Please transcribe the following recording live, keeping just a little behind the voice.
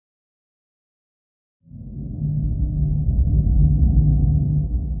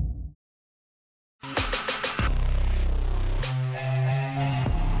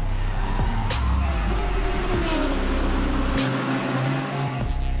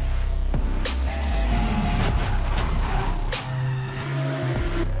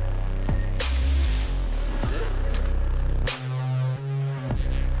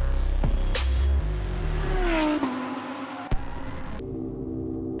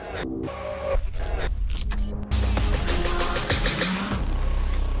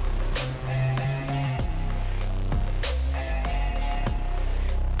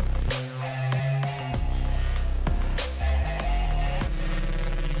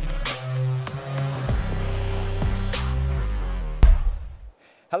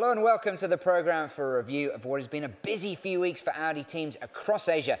Hello and welcome to the programme for a review of what has been a busy few weeks for Audi teams across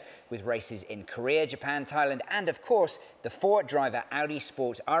Asia, with races in Korea, Japan, Thailand and of course the four-driver Audi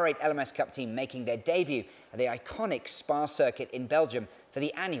Sports R8 LMS Cup team making their debut at the iconic Spa circuit in Belgium for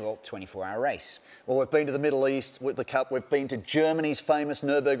the annual 24-hour race. Well, we've been to the Middle East with the Cup, we've been to Germany's famous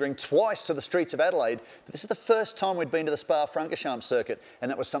Nürburgring, twice to the streets of Adelaide, but this is the first time we'd been to the Spa-Francorchamps circuit, and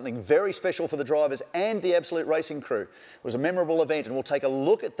that was something very special for the drivers and the Absolute Racing crew. It was a memorable event, and we'll take a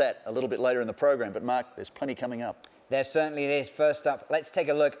look at that a little bit later in the program, but Mark, there's plenty coming up. There certainly is. First up, let's take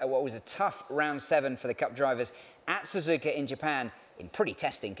a look at what was a tough round 7 for the Cup drivers at Suzuka in Japan in pretty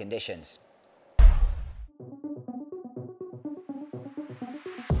testing conditions.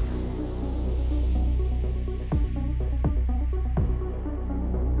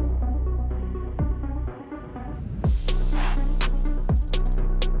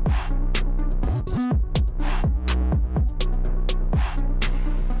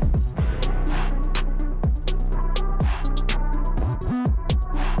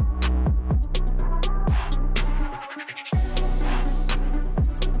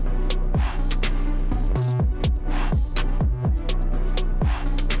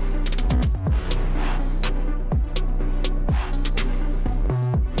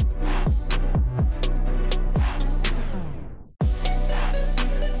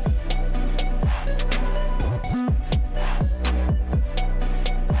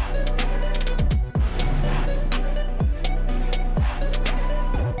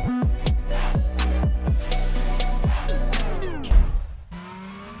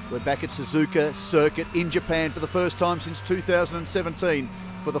 We're back at Suzuka circuit in Japan for the first time since 2017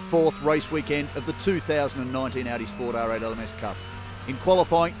 for the 4th race weekend of the 2019 Audi Sport R8 LMS Cup. In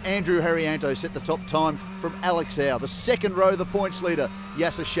qualifying, Andrew Haryanto set the top time from Alex Au. The second row, the points leader,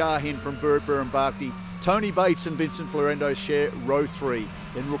 Yasser Shahin from Burtbur and Bhakti. Tony Bates and Vincent Florendo share row 3.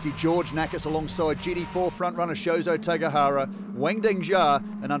 Then rookie George Nakas alongside GT4 frontrunner Shozo Tagahara, Wang Dengjia,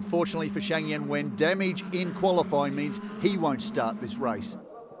 and unfortunately for Shang Yan Wen, damage in qualifying means he won't start this race.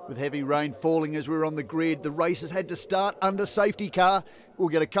 With heavy rain falling as we're on the grid, the race has had to start under safety car. We'll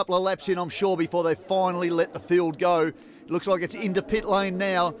get a couple of laps in, I'm sure, before they finally let the field go. It looks like it's into pit lane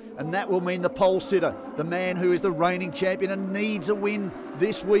now, and that will mean the pole sitter, the man who is the reigning champion and needs a win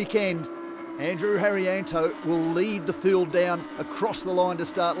this weekend. Andrew Haryanto will lead the field down across the line to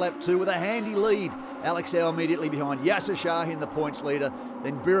start lap 2 with a handy lead. Alex Au immediately behind, Yasser Shahin the points leader,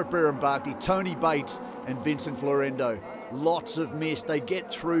 then Burtbur and Bhakti, Tony Bates and Vincent Florendo. Lots of mist. They get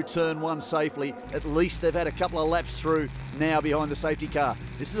through turn 1 safely. At least they've had a couple of laps through now behind the safety car.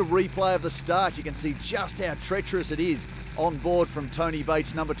 This is a replay of the start. You can see just how treacherous it is on board from Tony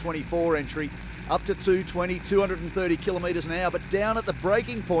Bates' number 24 entry. Up to 220, 230 kilometres an hour, but down at the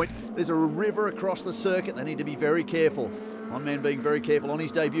braking point, there's a river across the circuit. They need to be very careful. One man being very careful on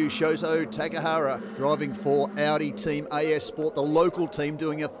his debut, Shozo Takahara, driving for Audi Team AS Sport, the local team,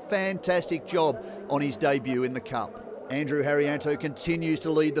 doing a fantastic job on his debut in the Cup. Andrew Haryanto continues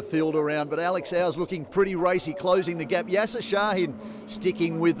to lead the field around, but Alex Au's looking pretty racy, closing the gap. Yasser Shahin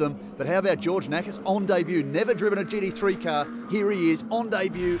sticking with them. But how about George Nakas on debut? Never driven a GT3 car. Here he is on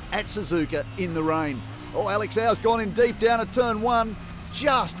debut at Suzuka in the rain. Oh, Alex Au's gone in deep down at turn 1.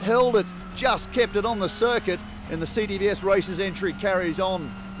 Just held it, just kept it on the circuit, and the CTVS Races entry carries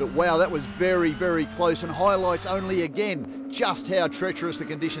on. But wow, that was very, very close and highlights only again just how treacherous the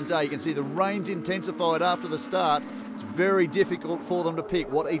conditions are. You can see the rain's intensified after the start. It's very difficult for them to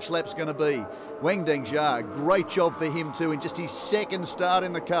pick what each lap's going to be. Wang Dengjia, great job for him too in just his second start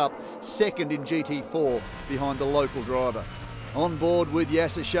in the Cup, second in GT4 behind the local driver. On board with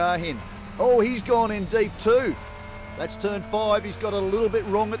Yasser Shahin. Oh, he's gone in deep too. That's turn 5. He's got a little bit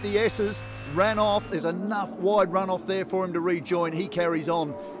wrong at the S's. Ran off. There's enough wide runoff there for him to rejoin. He carries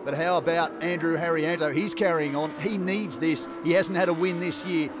on. But how about Andrew Haryanto? He's carrying on. He needs this. He hasn't had a win this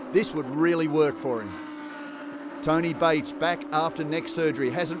year. This would really work for him. Tony Bates back after neck surgery.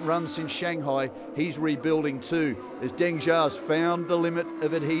 Hasn't run since Shanghai. He's rebuilding too. As Deng Jia's found the limit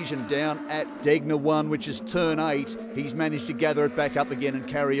of adhesion down at Degna 1, which is turn 8. He's managed to gather it back up again and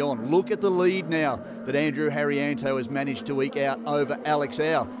carry on. Look at the lead now that Andrew Haryanto has managed to eke out over Alex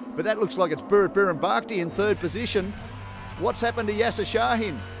Au. But that looks like it's Burtbur and Bhakti in third position. What's happened to Yasser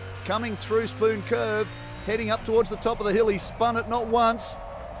Shahin? Coming through Spoon Curve, heading up towards the top of the hill. He's spun it not once,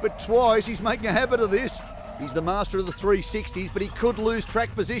 but twice. He's making a habit of this. He's the master of the 360s, but he could lose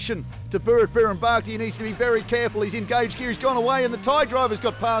track position to Bharat. He needs to be very careful. He's engaged gear, he's gone away, and the Thai driver's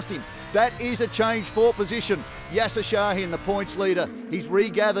got past him. That is a change for position. Yasser Shahin, the points leader, he's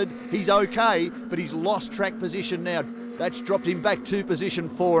regathered, he's okay, but he's lost track position now. That's dropped him back to position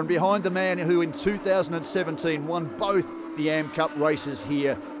 4, and behind the man who in 2017 won both the Am Cup races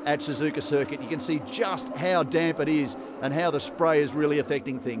here at Suzuka Circuit. You can see just how damp it is and how the spray is really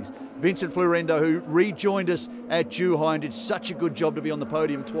affecting things. Vincent Florendo, who rejoined us at Zhuhai and did such a good job to be on the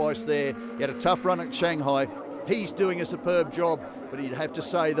podium twice there. He had a tough run at Shanghai. He's doing a superb job, but you'd have to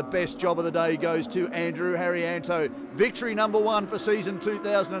say the best job of the day goes to Andrew Haryanto. Victory number 1 for season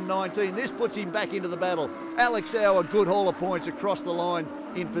 2019. This puts him back into the battle. Alex Au, a good haul of points across the line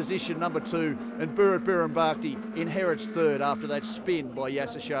in position number 2, and Bharat inherits 3rd after that spin by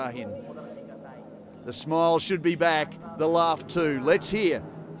Yasser Shahin. The smile should be back, the laugh too. Let's hear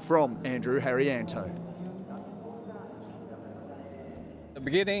from Andrew Haryanto. The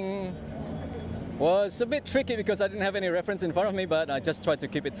beginning was a bit tricky because I didn't have any reference in front of me, but I just tried to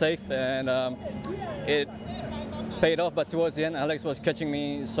keep it safe, and it paid off. But towards the end, Alex was catching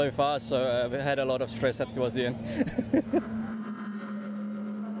me so fast, so I had a lot of stress towards the end.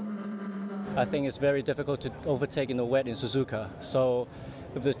 I think it's very difficult to overtake in the wet in Suzuka. So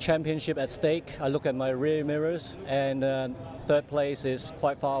with the championship at stake, I look at my rear mirrors, and 3rd place is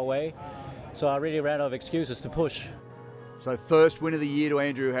quite far away. So I really ran out of excuses to push. So first win of the year to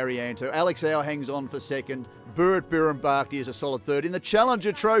Andrew Haryanto. Alex Au hangs on for 2nd. Bharat is a solid 3rd. In the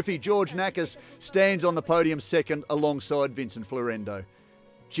Challenger Trophy, George Nakas stands on the podium 2nd alongside Vincent Florendo.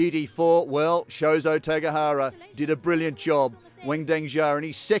 GT4, well, Shozo Tagahara did a brilliant job. Wengdang Jia in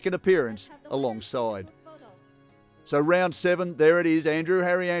his 2nd appearance alongside. So round 7, there it is. Andrew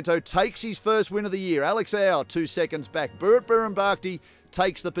Haryanto takes his 1st win of the year. Alex Au 2 seconds back. Bharat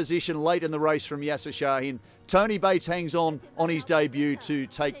takes the position late in the race from Yasser Shahin. Tony Bates hangs on his debut to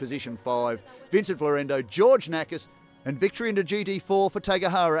take position 5. Vincent Florendo, George Nakas, and victory into GT4 for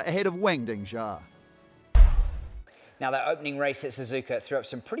Tagahara ahead of Wengdang Jia. Now, that opening race at Suzuka threw up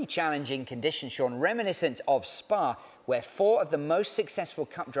some pretty challenging conditions, Sean, reminiscent of Spa, where 4 of the most successful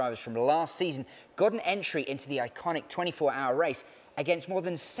Cup drivers from last season got an entry into the iconic 24-hour race against more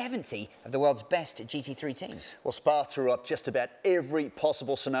than 70 of the world's best GT3 teams. Well, Spa threw up just about every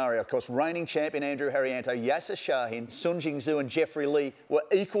possible scenario. Of course, reigning champion Andrew Haryanto, Yasser Shahin, Sun Jingzhou and Jeffrey Lee were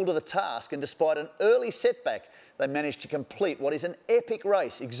equal to the task, and despite an early setback, they managed to complete what is an epic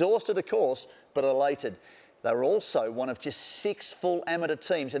race, exhausted of course, but elated. They were also one of just 6 full amateur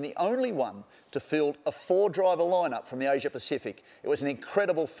teams and the only one to field a 4-driver lineup from the Asia Pacific. It was an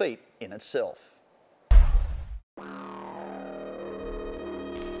incredible feat in itself.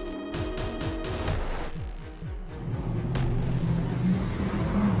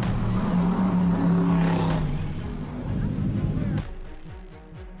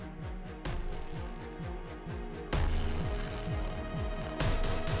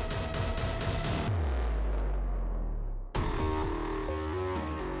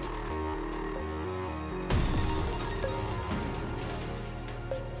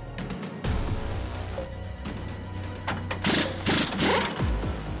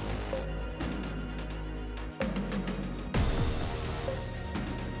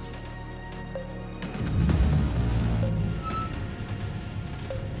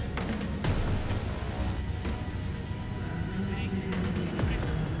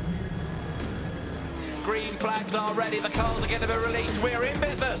 Green flags are ready, the cars are going to be released. We're in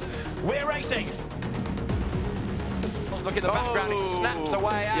business, we're racing. Look in the background, he snaps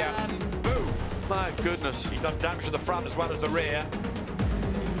away and boom. My goodness. He's done damage to the front as well as the rear.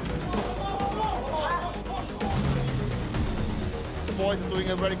 The boys are doing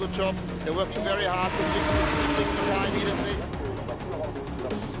a very good job. They're working very hard to fix the car immediately.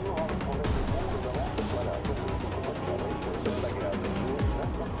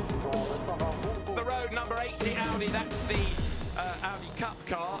 Number 80 Audi, that's the Audi Cup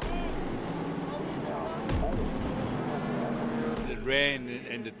car. The rain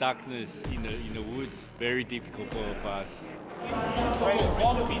and the darkness in the woods, very difficult for us.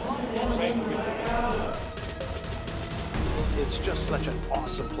 It's just such an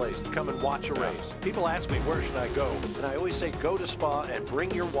awesome place to come and watch a race. People ask me, where should I go? And I always say, go to Spa and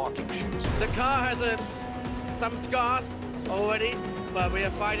bring your walking shoes. The car has some scars already, but we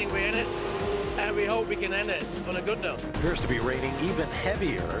are fighting, we're in it. And we hope we can end it on a good note. Appears to be raining even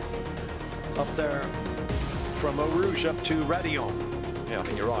heavier up there from Eau Rouge up to Radillon. Yeah, I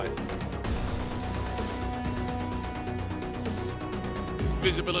think you're right.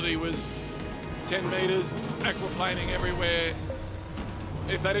 Visibility was 10 metres, aquaplaning everywhere.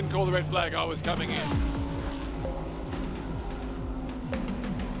 If they didn't call the red flag, I was coming in.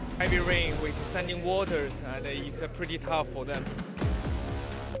 Heavy rain with standing waters, and it's pretty tough for them.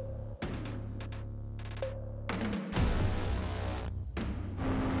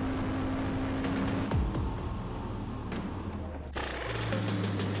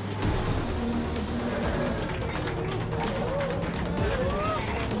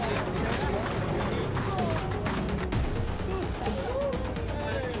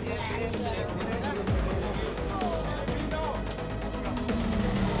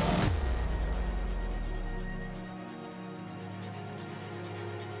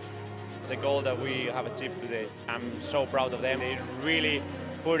 The goal that we have achieved today. I'm so proud of them. They really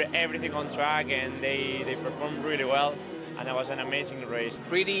put everything on track and they performed really well, and that was an amazing race.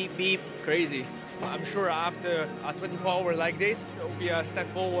 Pretty beat, crazy. I'm sure after a 24 hours like this, it will be a step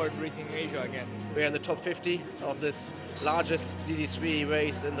forward racing Asia again. We're in the top 50 of this largest GT3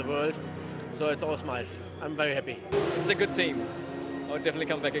 race in the world, so it's all smiles. I'm very happy. It's a good team. I'll definitely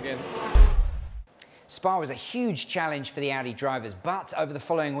come back again. Spa was a huge challenge for the Audi drivers, but over the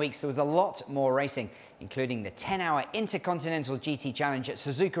following weeks there was a lot more racing, including the 10-hour Intercontinental GT Challenge at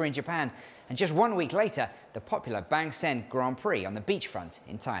Suzuka in Japan, and just 1 week later, the popular Bang Sen Grand Prix on the beachfront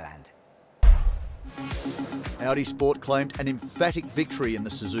in Thailand. Audi Sport claimed an emphatic victory in the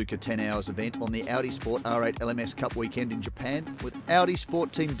Suzuka 10 Hours event on the Audi Sport R8 LMS Cup weekend in Japan, with Audi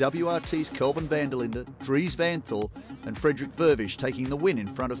Sport Team WRT's Kelvin van der Linde, Dries van Thor and Frederik Vervisch taking the win in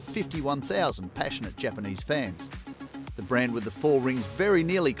front of 51,000 passionate Japanese fans. The brand with the 4 rings very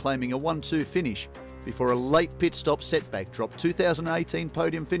nearly claiming a 1-2 finish before a late pit stop setback dropped 2018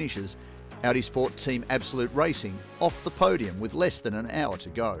 podium finishers Audi Sport Team Absolute Racing off the podium with less than an hour to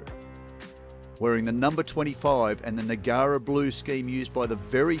go. Wearing the number 25 and the Nagara blue scheme used by the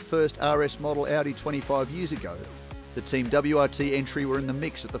very first RS model Audi 25 years ago, the Team WRT entry were in the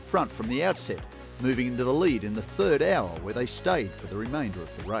mix at the front from the outset, moving into the lead in the 3rd hour where they stayed for the remainder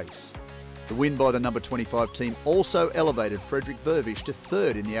of the race. The win by the number 25 team also elevated Frederik Vervisch to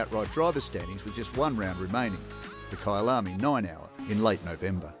 3rd in the outright driver's standings with just 1 round remaining, the Kyalami 9 Hour in late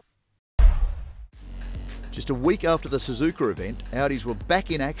November. Just a week after the Suzuka event, Audis were back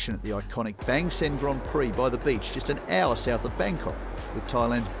in action at the iconic Bang Sen Grand Prix by the beach just an hour south of Bangkok, with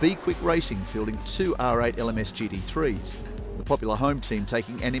Thailand's Be Quick Racing fielding 2 R8 LMS GT3s, the popular home team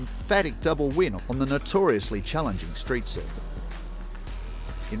taking an emphatic double win on the notoriously challenging street circuit.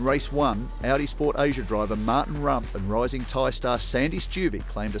 In race 1, Audi Sport Asia driver Martin Rump and rising Thai star Sandy Stuvik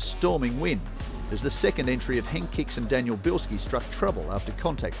claimed a storming win, as the second entry of Henk Kiks and Daniel Bilski struck trouble after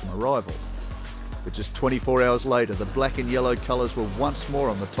contact from a rival. But just 24 hours later, the black and yellow colours were once more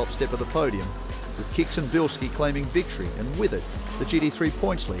on the top step of the podium, with Kiks and Bilski claiming victory and with it, the GT3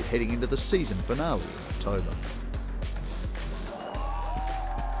 points lead heading into the season finale in October.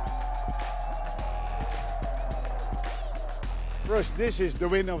 For us, this is the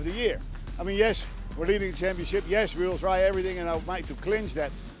win of the year. I mean, yes, we're leading the championship. Yes, we will try everything in our might to clinch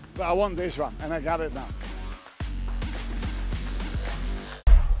that, but I want this one, and I got it now.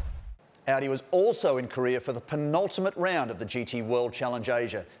 Audi was also in Korea for the penultimate round of the GT World Challenge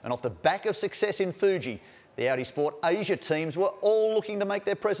Asia, and off the back of success in Fuji, the Audi Sport Asia teams were all looking to make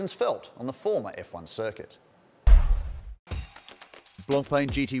their presence felt on the former F1 circuit. Blancpain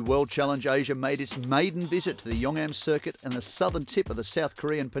GT World Challenge Asia made its maiden visit to the Yongam circuit and the southern tip of the South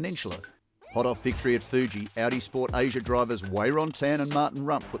Korean peninsula. Hot off victory at Fuji, Audi Sport Asia drivers Wei-Ron Tan and Martin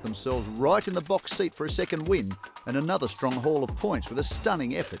Rump put themselves right in the box seat for a second win and another strong haul of points with a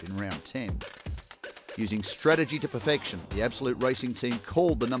stunning effort in round 10. Using strategy to perfection, the Absolute Racing team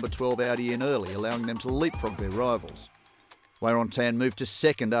called the number 12 Audi in early, allowing them to leapfrog their rivals. Wei-Ron Tan moved to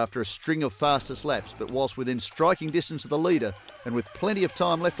second after a string of fastest laps, but whilst within striking distance of the leader and with plenty of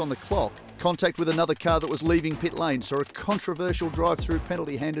time left on the clock, contact with another car that was leaving pit lane saw a controversial drive-through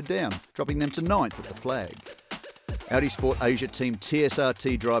penalty handed down, dropping them to 9th at the flag. Audi Sport Asia Team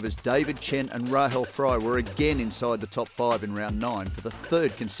TSRT drivers David Chen and Rahel Fry were again inside the top 5 in round 9 for the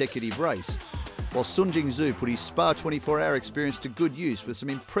 3rd consecutive race, while Sun Jing Zhu put his Spa 24-hour experience to good use with some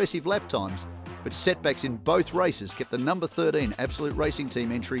impressive lap times, but setbacks in both races kept the number 13 Absolute Racing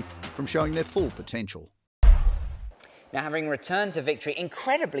Team entry from showing their full potential. Now, having returned to victory,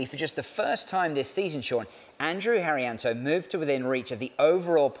 incredibly for just the first time this season, Sean, Andrew Haryanto moved to within reach of the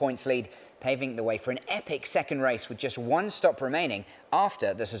overall points lead, paving the way for an epic second race with just 1 stop remaining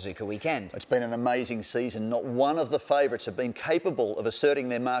after the Suzuka weekend. It's been an amazing season. Not one of the favourites have been capable of asserting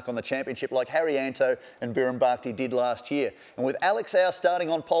their mark on the championship like Haryanto and Biren Bhakti did last year. And with Alex Au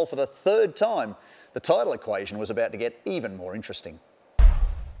starting on pole for the 3rd time, the title equation was about to get even more interesting.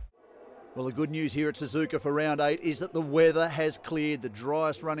 Well, the good news here at Suzuka for round 8 is that the weather has cleared. The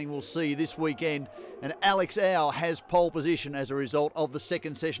driest running we'll see this weekend. And Alex Au has pole position as a result of the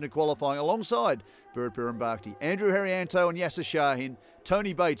second session of qualifying alongside Burut Birambakti, Andrew Haryanto and Yasser Shahin,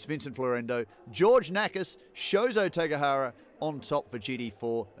 Tony Bates, Vincent Florendo, George Nakis, Shozo Takahara on top for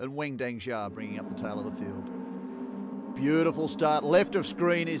GT4 and Weng Dangjia bringing up the tail of the field. Beautiful start. Left of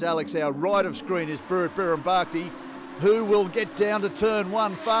screen is Alex Au. Right of screen is Burut Birambakti, who will get down to turn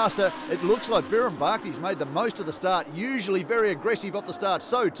 1 faster. It looks like Birambakti's made the most of the start, usually very aggressive off the start.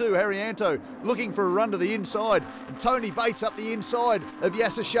 So too Haryanto looking for a run to the inside. And Tony Bates up the inside of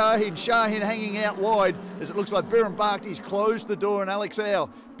Yasser Shahin. Shahin hanging out wide as it looks like Birambakti's closed the door and Alex Au.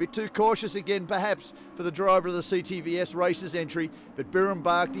 Bit too cautious again perhaps for the driver of the CTVS races entry, but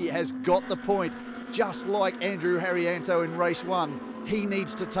Birambakti has got the point. Just like Andrew Haryanto in race 1, he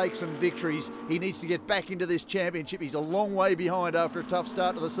needs to take some victories. He needs to get back into this championship. He's a long way behind after a tough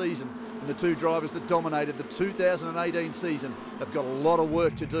start to the season. And the two drivers that dominated the 2018 season have got a lot of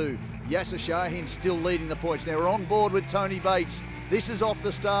work to do. Yasser Shahin still leading the points. Now we're on board with Tony Bates. This is off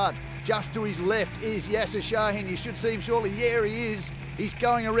the start. Just to his left is Yasser Shahin. You should see him shortly. Yeah, he is. He's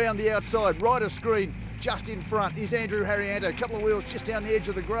going around the outside. Right of screen, just in front is Andrew Haryanto. A couple of wheels just down the edge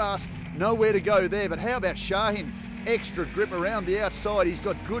of the grass. Nowhere to go there, but how about Shahin? Extra grip around the outside. He's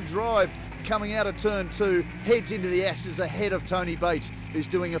got good drive coming out of turn 2, heads into the Ashes ahead of Tony Bates, who's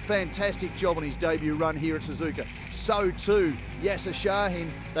doing a fantastic job on his debut run here at Suzuka. So too Yasser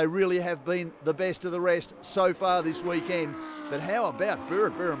Shahin. They really have been the best of the rest so far this weekend. But how about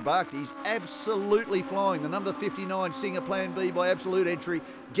Burut Birambakti? He's absolutely flying. The number 59 Singer Plan B by absolute entry,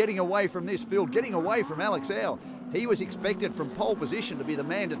 getting away from this field, getting away from Alex Au. He was expected from pole position to be the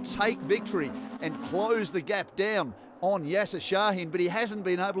man to take victory and close the gap down on Yasser Shahin, but he hasn't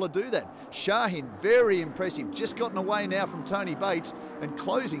been able to do that. Shahin, very impressive, just gotten away now from Tony Bates and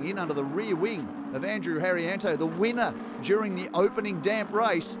closing in under the rear wing of Andrew Haryanto, the winner during the opening damp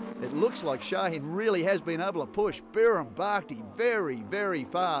race. It looks like Shahin really has been able to push Birambakti very, very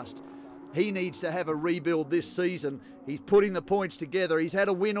fast. He needs to have a rebuild this season. He's putting the points together. He's had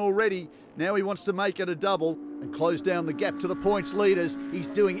a win already. Now he wants to make it a double and close down the gap to the points leaders. He's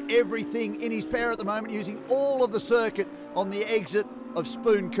doing everything in his power at the moment, using all of the circuit on the exit of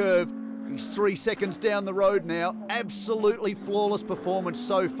Spoon Curve. He's 3 seconds down the road now. Absolutely flawless performance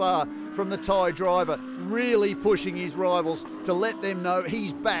so far from the Thai driver. Really pushing his rivals to let them know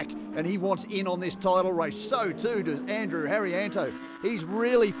he's back and he wants in on this title race. So too does Andrew Haryanto. He's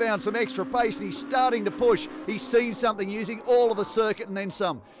really found some extra pace and he's starting to push. He's seen something using all of the circuit and then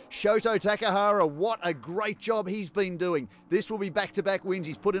some. Shoto Takahara, what a great job he's been doing. This will be back-to-back wins.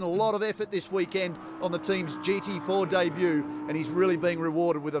 He's put in a lot of effort this weekend on the team's GT4 debut and he's really being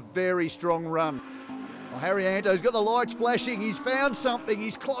rewarded with a very strong run. Well, Haryanto's got the lights flashing. He's found something.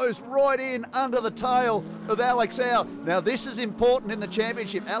 He's closed right in under the tail of Alex Au. Now, this is important in the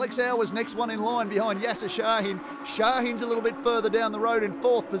championship. Alex Au was next one in line behind Yasser Shahin. Shahin's a little bit further down the road in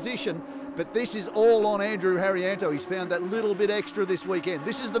 4th position, but this is all on Andrew Haryanto. He's found that little bit extra this weekend.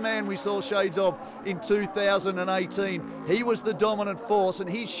 This is the man we saw shades of in 2018. He was the dominant force, and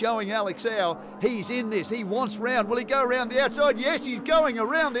he's showing Alex Au he's in this. He wants round. Will he go around the outside? Yes, he's going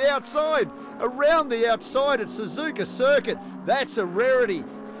around the outside. Around the outside at Suzuka Circuit. That's a rarity.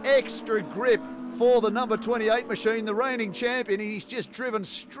 Extra grip for the number 28 machine, the reigning champion. He's just driven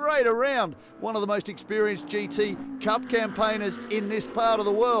straight around one of the most experienced GT Cup campaigners in this part of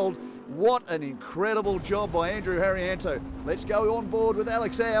the world. What an incredible job by Andrew Haryanto. Let's go on board with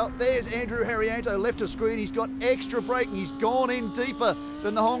Alex Au. There's Andrew Haryanto, left of screen. He's got extra braking. He's gone in deeper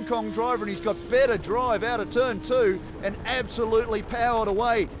than the Hong Kong driver, and he's got better drive out of turn 2 and absolutely powered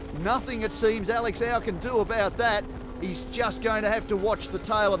away. Nothing, it seems, Alex Au can do about that. He's just going to have to watch the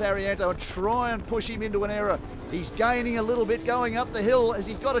tail of Haryanto and try and push him into an error. He's gaining a little bit going up the hill. Has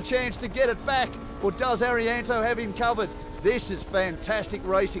he got a chance to get it back, or does Haryanto have him covered? This is fantastic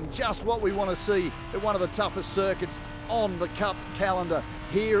racing, just what we want to see at one of the toughest circuits on the Cup calendar.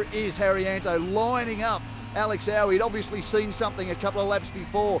 Here is Haryanto lining up Alex Au. He'd obviously seen something a couple of laps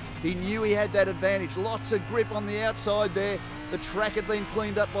before. He knew he had that advantage. Lots of grip on the outside there. The track had been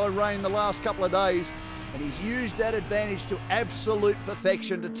cleaned up by rain the last couple of days, and he's used that advantage to absolute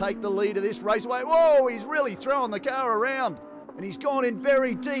perfection to take the lead of this raceway. Whoa, he's really throwing the car around. And he's gone in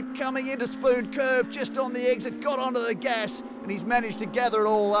very deep, coming into Spoon Curve, just on the exit, got onto the gas, and he's managed to gather it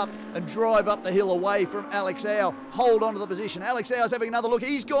all up and drive up the hill away from Alex Au. Hold on to the position. Alex Au's having another look.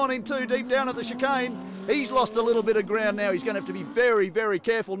 He's gone in too deep down at the chicane. He's lost a little bit of ground now. He's going to have to be very, very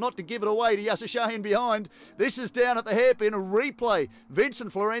careful not to give it away to Yasser Shahin behind. This is down at the hairpin, a replay.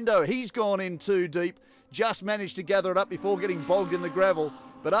 Vincent Florendo, he's gone in too deep. Just managed to gather it up before getting bogged in the gravel.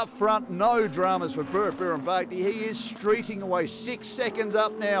 But up front, no dramas for Burrumbakdi. He is streeting away, 6 seconds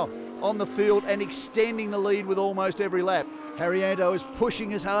up now on the field and extending the lead with almost every lap. Haryanto is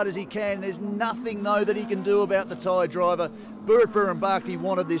pushing as hard as he can. There's nothing, though, that he can do about the Thai driver. Burrumbakdi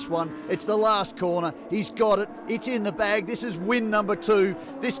wanted this one. It's the last corner. He's got it. It's in the bag. This is win number 2.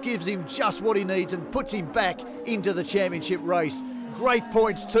 This gives him just what he needs and puts him back into the championship race. Great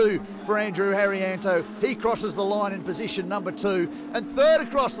points too for Andrew Haryanto. He crosses the line in position number 2. And third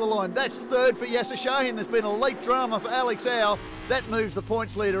across the line, that's third for Yasser Shahin. There's been a late drama for Alex Au. That moves the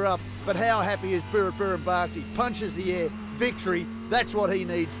points leader up. But how happy is Burrumbakdi? Punches the air. Victory, that's what he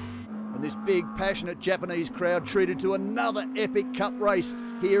needs. And this big, passionate Japanese crowd treated to another epic cup race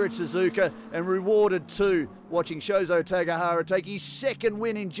here at Suzuka and rewarded too, watching Shozo Takahara take his second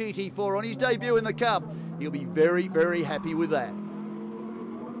win in GT4 on his debut in the cup. He'll be very, very happy with that.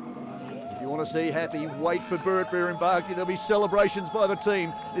 If you want to see happy, wait for Burrumbakdi. There'll be celebrations by the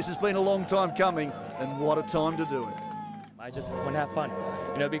team. This has been a long time coming, and what a time to do it. I just want to have fun,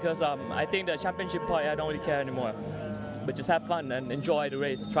 because I think the championship part, I don't really care anymore. But just have fun and enjoy the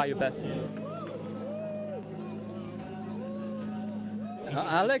race, try your best.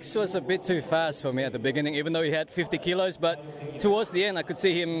 Alex was a bit too fast for me at the beginning, even though he had 50 kilos, but towards the end I could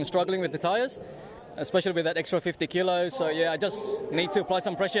see him struggling with the tyres, especially with that extra 50 kilos. So yeah, I just need to apply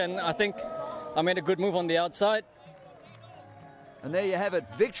some pressure, and I think I made a good move on the outside. And there you have it,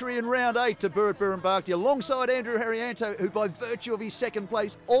 victory in round 8 to Burrumbakdi alongside Andrew Haryanto, who by virtue of his second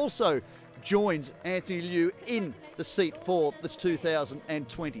place also joins Anthony Liu in the seat for the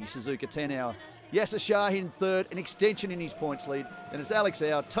 2020 Suzuka 10 Hour. Yasser Shahin third, an extension in his points lead. And it's Alex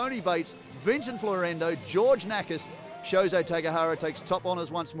Au, Tony Bates, Vincent Florendo, George Nakis. Shozo Takahara takes top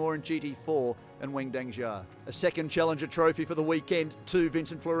honours once more in GT4 and Weng Dangjia. A second Challenger trophy for the weekend to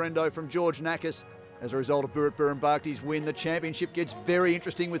Vincent Florendo from George Nakis. As a result of Burrumbakdi's win, the championship gets very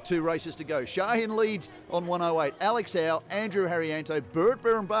interesting with 2 races to go. Shahin leads on 108. Alex Au, Andrew Haryanto,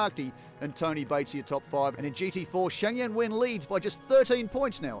 Burrumbakdi and Tony Bates your top 5. And in GT4, Shangyan Wen leads by just 13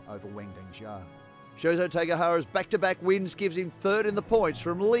 points now over Weng Dangjia. Shozo Takahara's back-to-back wins gives him third in the points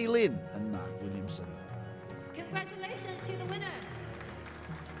from Lee Lin and Mark Williamson. Congratulations to the winner.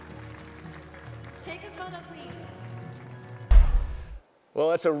 Take a photo, please. Well,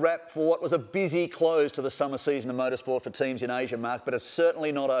 that's a wrap for what was a busy close to the summer season of motorsport for teams in Asia, Mark, but it's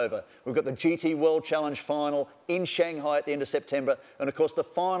certainly not over. We've got the GT World Challenge final in Shanghai at the end of September, and of course the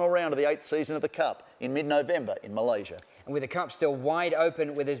final round of the 8th season of the Cup in mid-November in Malaysia. And with the Cup still wide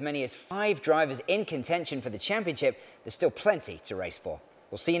open with as many as 5 drivers in contention for the championship, there's still plenty to race for.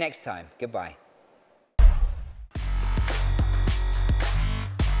 We'll see you next time. Goodbye.